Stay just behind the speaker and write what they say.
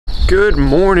Good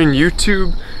morning,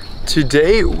 YouTube.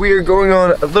 Today we are going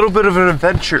on a little bit of an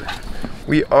adventure.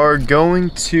 We are going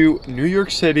to New York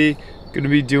City, going to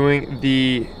be doing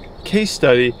the case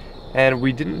study, and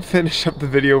we didn't finish up the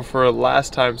video for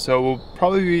last time, so we'll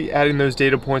probably be adding those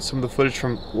data points, some of the footage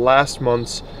from last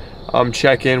month's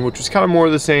check-in, which was kind of more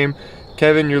of the same.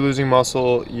 Kevin, you're losing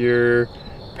muscle,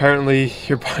 apparently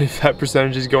your body fat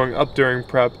percentage is going up during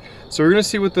prep. So we're gonna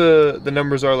see what the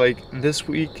numbers are like this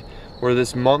week or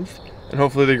this month, and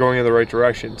hopefully they're going in the right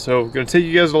direction. So gonna take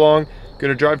you guys along,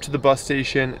 gonna drive to the bus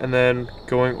station, and then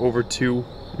going over to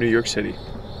New York City.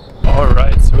 All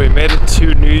right, so we made it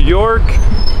to New York,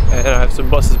 and I have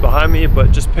some buses behind me, but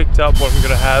just picked up what I'm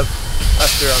gonna have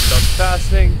after I'm done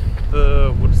fasting.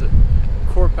 What is it?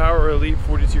 Core Power Elite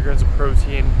 42 grams of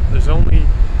protein. There's only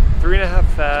 3.5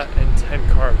 fat and 10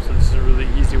 carbs, so this is a really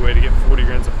easy way to get 40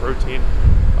 grams of protein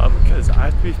because I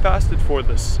have to be fasted for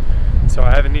this. So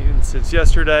I haven't eaten since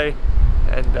yesterday,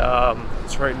 and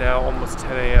it's right now almost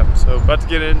 10 a.m. So about to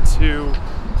get into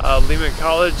Lehman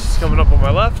College. It's coming up on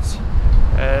my left,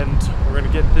 and we're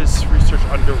gonna get this research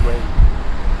underway.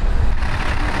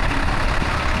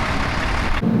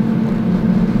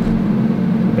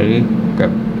 Ready? Go.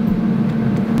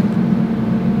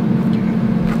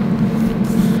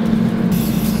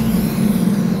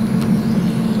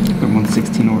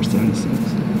 116 over 76.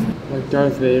 Like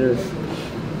Darth Vader.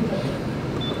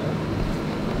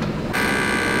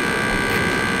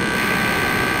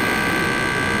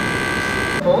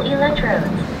 Full electrodes.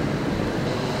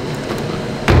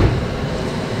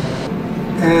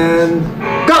 And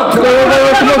go!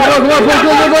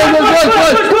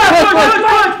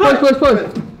 Push!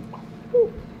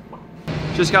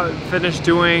 Just got finished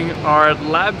doing our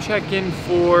lab check-in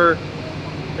for,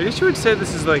 I guess you would say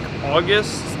this is like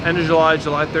August, end of July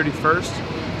 31st.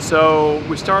 So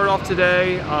we started off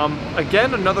today,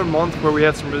 again, another month where we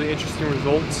had some really interesting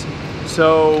results.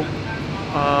 So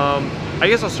I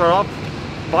guess I'll start off.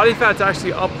 Body fat's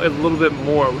actually up a little bit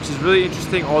more, which is really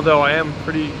interesting, although I am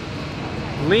pretty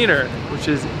leaner, which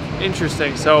is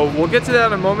interesting. So we'll get to that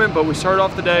in a moment, but we started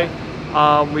off the day.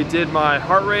 We did my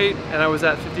heart rate, and I was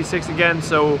at 56 again.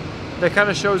 So that kind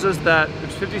of shows us that it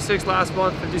was 56 last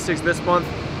month, 56 this month.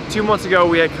 2 months ago,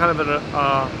 we had kind of an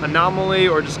anomaly,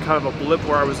 or just kind of a blip,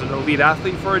 where I was an elite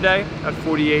athlete for a day at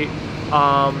 48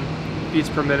 beats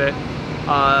per minute.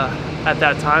 At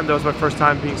that time, that was my first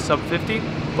time being sub 50,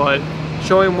 but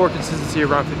showing more consistency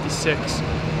around 56.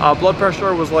 Blood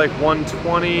pressure was like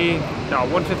 115,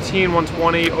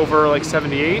 120 over like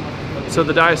 78. So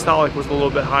the diastolic was a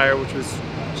little bit higher, which was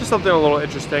just something a little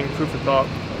interesting, food for thought.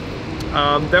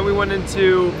 Then we went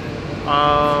into,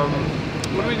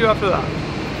 what did we do after that?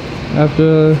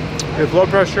 After we had blood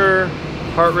pressure,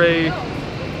 heart rate.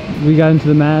 we got into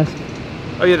the mask.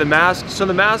 Oh yeah, the mask. So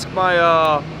the mask,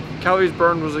 my calories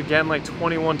burned was again like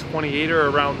 21, 28 or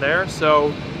around there.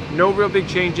 So no real big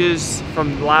changes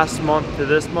from last month to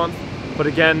this month. But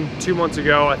again, 2 months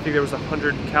ago, I think there was a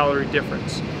 100 calorie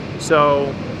difference.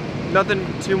 So nothing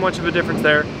too much of a difference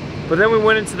there. But then we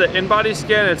went into the in-body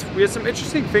scan. We had some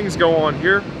interesting things go on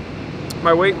here.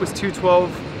 My weight was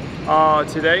 212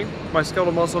 today. My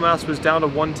skeletal muscle mass was down to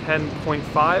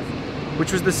 110.5,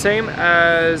 which was the same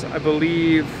as, I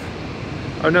believe,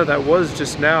 oh no, that was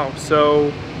just now.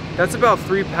 So that's about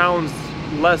 3 pounds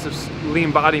less of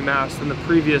lean body mass than the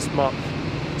previous month.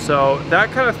 So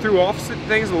that kind of threw off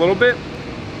things a little bit.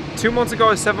 2 months ago,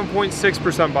 I was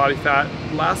 7.6% body fat.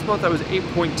 Last month, I was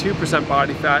 8.2%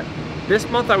 body fat. This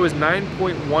month, I was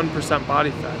 9.1%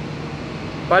 body fat.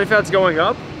 Body fat's going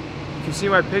up. If you see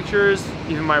my pictures,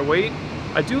 even my weight,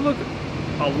 I do look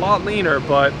a lot leaner,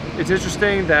 but it's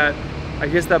interesting that I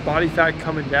guess that body fat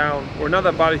coming down, or not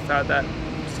that body fat, that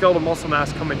skeletal muscle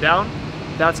mass coming down,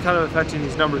 that's kind of affecting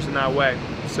these numbers in that way.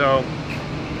 So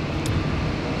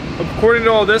according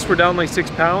to all this, we're down like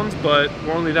 6 pounds, but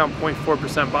we're only down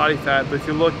 0.4% body fat. But if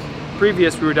you look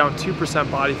previous, we were down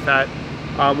 2% body fat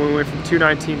when we went from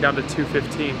 219 down to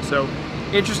 215. So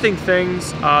interesting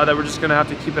things that we're just gonna have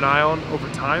to keep an eye on over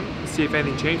time to see if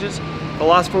anything changes. The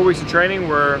last 4 weeks of training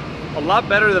were a lot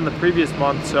better than the previous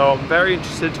month, so I'm very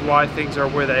interested to why things are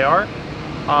where they are.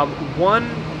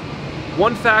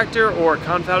 One factor or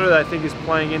confounders that I think is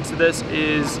playing into this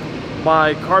is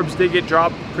my carbs did get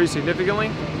dropped pretty significantly.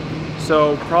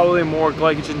 So probably more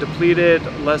glycogen depleted,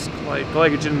 less like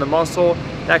glycogen in the muscle.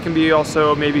 That can be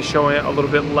also maybe showing a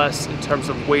little bit less in terms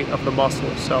of weight of the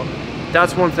muscle. So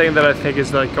that's one thing that I think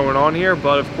is like going on here.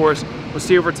 But of course, we'll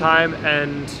see over time,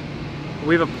 and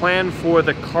we have a plan for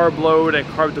the carb load and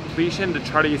carb depletion to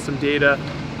try to get some data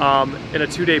in a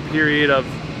 2-day period of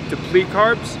deplete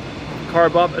carbs,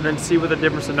 carb up and then see what the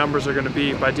difference in numbers are gonna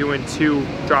be by doing 2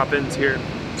 drop-ins here.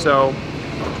 So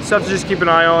stuff to just keep an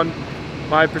eye on.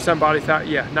 My percent body fat,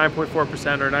 yeah,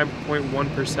 9.4% or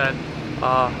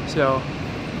 9.1%. So,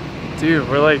 dude,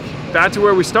 we're like back to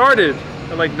where we started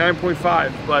at like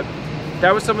 9.5. But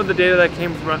that was some of the data that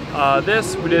came from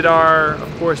this. We did our,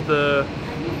 of course, the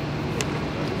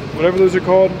whatever those are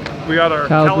called. We got our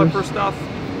caliper stuff,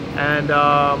 and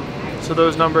so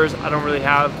those numbers I don't really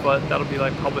have, but that'll be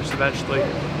like published eventually.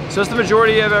 So that's the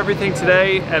majority of everything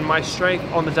today, and my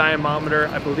strength on the dynamometer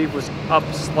I believe was up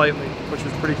slightly, which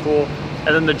was pretty cool.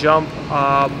 And then the jump,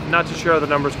 not too sure how the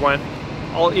numbers went.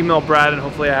 I'll email Brad and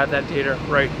hopefully I have that data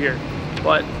right here.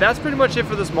 But that's pretty much it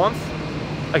for this month.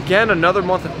 Again, another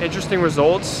month of interesting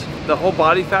results. The whole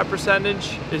body fat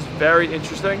percentage is very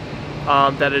interesting,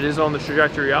 that it is on the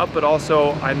trajectory up, but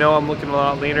also I know I'm looking a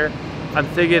lot leaner. I'm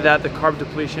thinking that the carb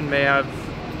depletion may have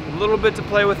a little bit to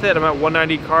play with it. I'm at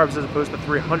 190 carbs as opposed to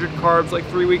 300 carbs like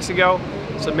 3 weeks ago.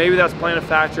 So maybe that's playing a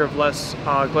factor of less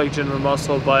glycogen in the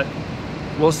muscle, but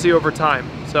we'll see over time.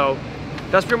 So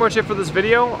that's pretty much it for this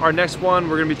video. Our next one,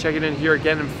 we're gonna be checking in here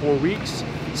again in 4 weeks.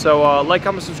 So like,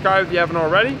 comment, subscribe if you haven't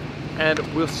already, and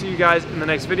we'll see you guys in the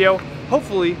next video.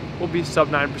 Hopefully, we'll be sub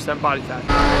 9% body fat.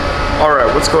 All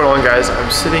right, what's going on, guys? I'm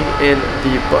sitting in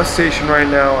the bus station right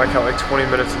now. I got like 20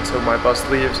 minutes until my bus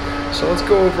leaves. So let's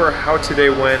go over how today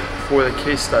went for the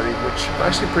case study, which I'm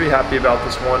actually pretty happy about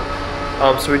this one.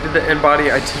 So we did the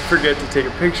in-body. I did forget to take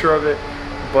a picture of it,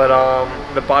 but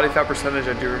the body fat percentage,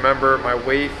 I do remember. My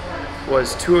weight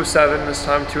was 207 this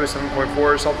time, 207.4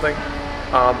 or something.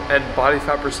 And body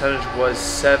fat percentage was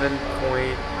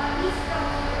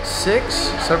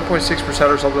 7.6%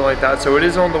 or something like that. So it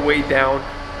is on the way down.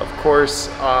 Of course,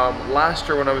 last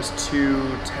year when I was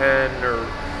 210 or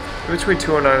between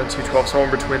 209 and 212, somewhere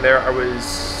in between there, I was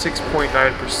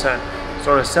 6.9%.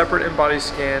 So on a separate in-body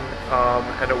scan,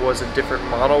 and it was a different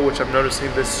model, which I'm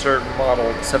noticing this certain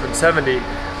model, 770,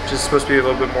 which is supposed to be a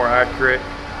little bit more accurate,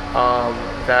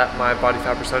 that my body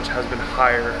fat percentage has been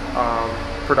higher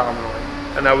predominantly.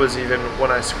 And that was even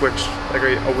when I switched like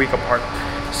a week apart.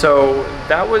 So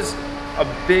that was a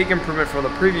big improvement from the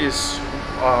previous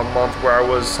month where I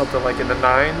was something like in the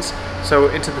 9s, so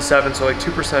into the 7s, so like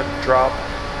 2% drop,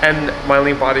 and my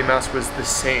lean body mass was the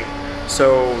same.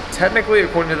 So technically,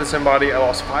 according to this in-body, I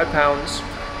lost 5 pounds,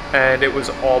 and it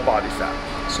was all body fat.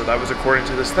 So that was according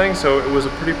to this thing, so it was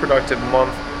a pretty productive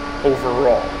month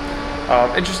overall.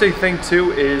 Interesting thing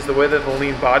too is the way that the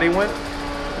lean body went.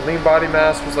 Lean body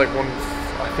mass was like I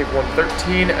think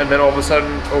 113, and then all of a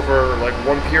sudden over like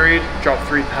one period dropped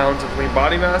 3 pounds of lean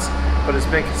body mass, but it's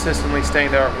been consistently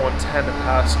staying there at 110 the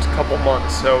past couple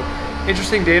months. So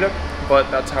interesting data, but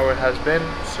that's how it has been.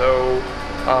 So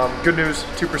good news,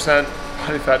 2%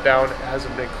 body fat down. It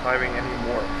hasn't been climbing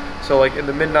anymore. So like in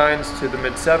the mid 9s to the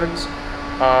mid 7s.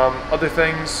 Other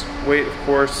things, weight of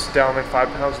course down like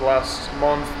 5 pounds last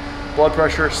month. Blood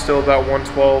pressure still about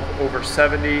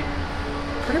 112/70.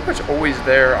 Pretty much always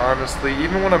there, honestly.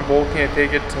 Even when I'm bulking, I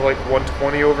take it to like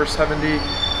 120/70.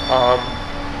 I'm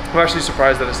actually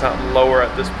surprised that it's not lower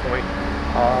at this point.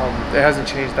 It hasn't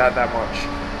changed that much.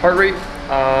 Heart rate,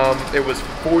 it was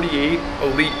 48,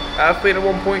 elite athlete at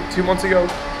one point 2 months ago.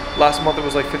 Last month it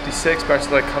was like 56, back to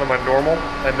like kind of my normal,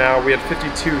 and now we had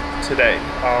 52 today,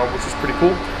 which was pretty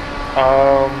cool.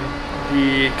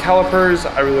 The calipers,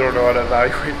 I really don't know how to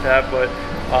evaluate that, but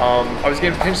I was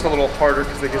getting pinched a little harder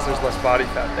because I guess there's less body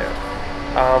fat there.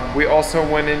 We also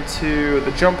went into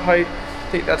the jump height. I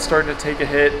think that's starting to take a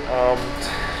hit.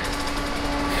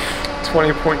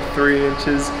 20.3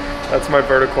 inches. That's my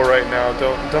vertical right now.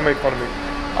 Don't make fun of me.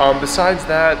 Besides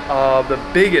that, the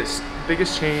biggest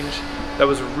change that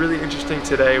was really interesting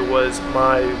today was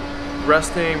my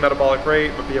resting metabolic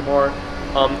rate, my BMR.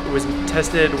 It was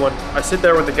tested when I sit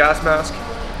there with the gas mask.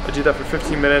 I do that for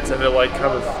 15 minutes and it like kind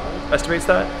of estimates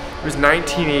that. It was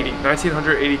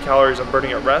 1980 calories I'm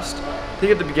burning at rest. I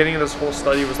think at the beginning of this whole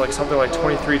study it was like something like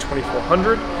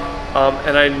 2400.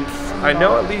 And I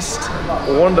know at least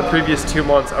one of the previous 2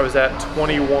 months I was at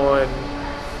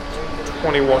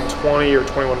 2120 or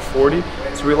 2140.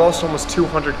 So we lost almost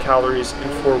 200 calories in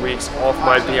 4 weeks off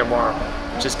my BMR,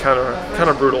 which is kind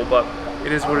of brutal, but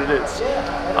it is what it is. So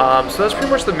that's pretty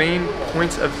much the main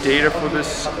points of data for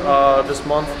this this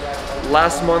month.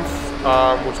 Last month,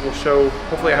 which will show,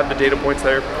 hopefully I have the data points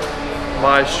there.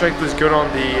 My strength was good on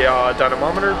the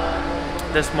dynamometer.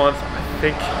 This month, I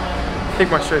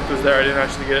think my strength was there. I didn't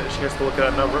actually get a chance to look at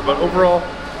that number, but overall,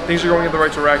 things are going in the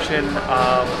right direction.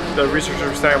 The researchers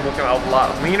are saying I'm looking a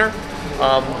lot leaner.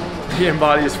 The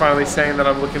in-body is finally saying that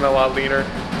I'm looking a lot leaner,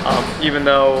 even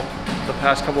though the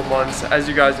past couple months. As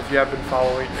you guys, if you have been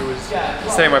following, it was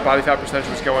saying my body fat percentage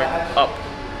was going up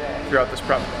throughout this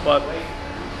prep. But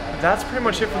that's pretty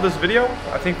much it for this video.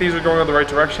 I think these are going in the right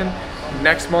direction.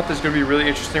 Next month is going to be really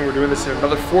interesting. We're doing this in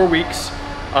another 4 weeks.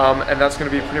 And that's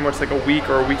going to be pretty much like a week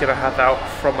or a week and a half out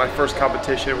from my first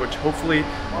competition, which hopefully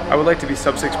I would like to be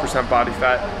sub 6% body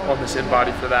fat on this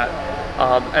in-body for that.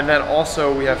 And then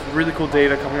also we have really cool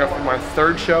data coming up from my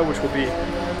third show, which will be,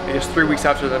 I guess, 3 weeks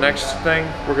after the next thing.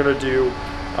 We're going to do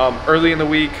early in the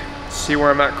week, see where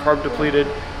I'm at carb depleted,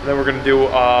 and then we're going to do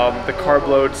the carb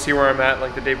load, see where I'm at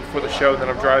like the day before the show, and then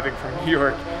I'm driving from New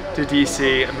York to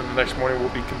DC, and then the next morning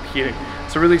we'll be competing.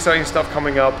 So really exciting stuff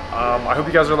coming up. I hope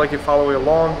you guys are liking following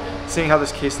along, seeing how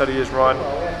this case study is run.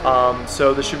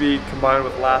 So this should be combined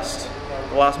with the last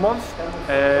month.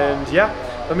 And yeah,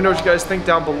 let me know what you guys think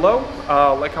down below.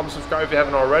 Like, comment, subscribe if you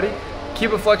haven't already.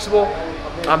 Keep it flexible.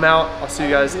 I'm out. I'll see you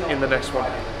guys in the next one.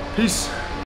 Peace.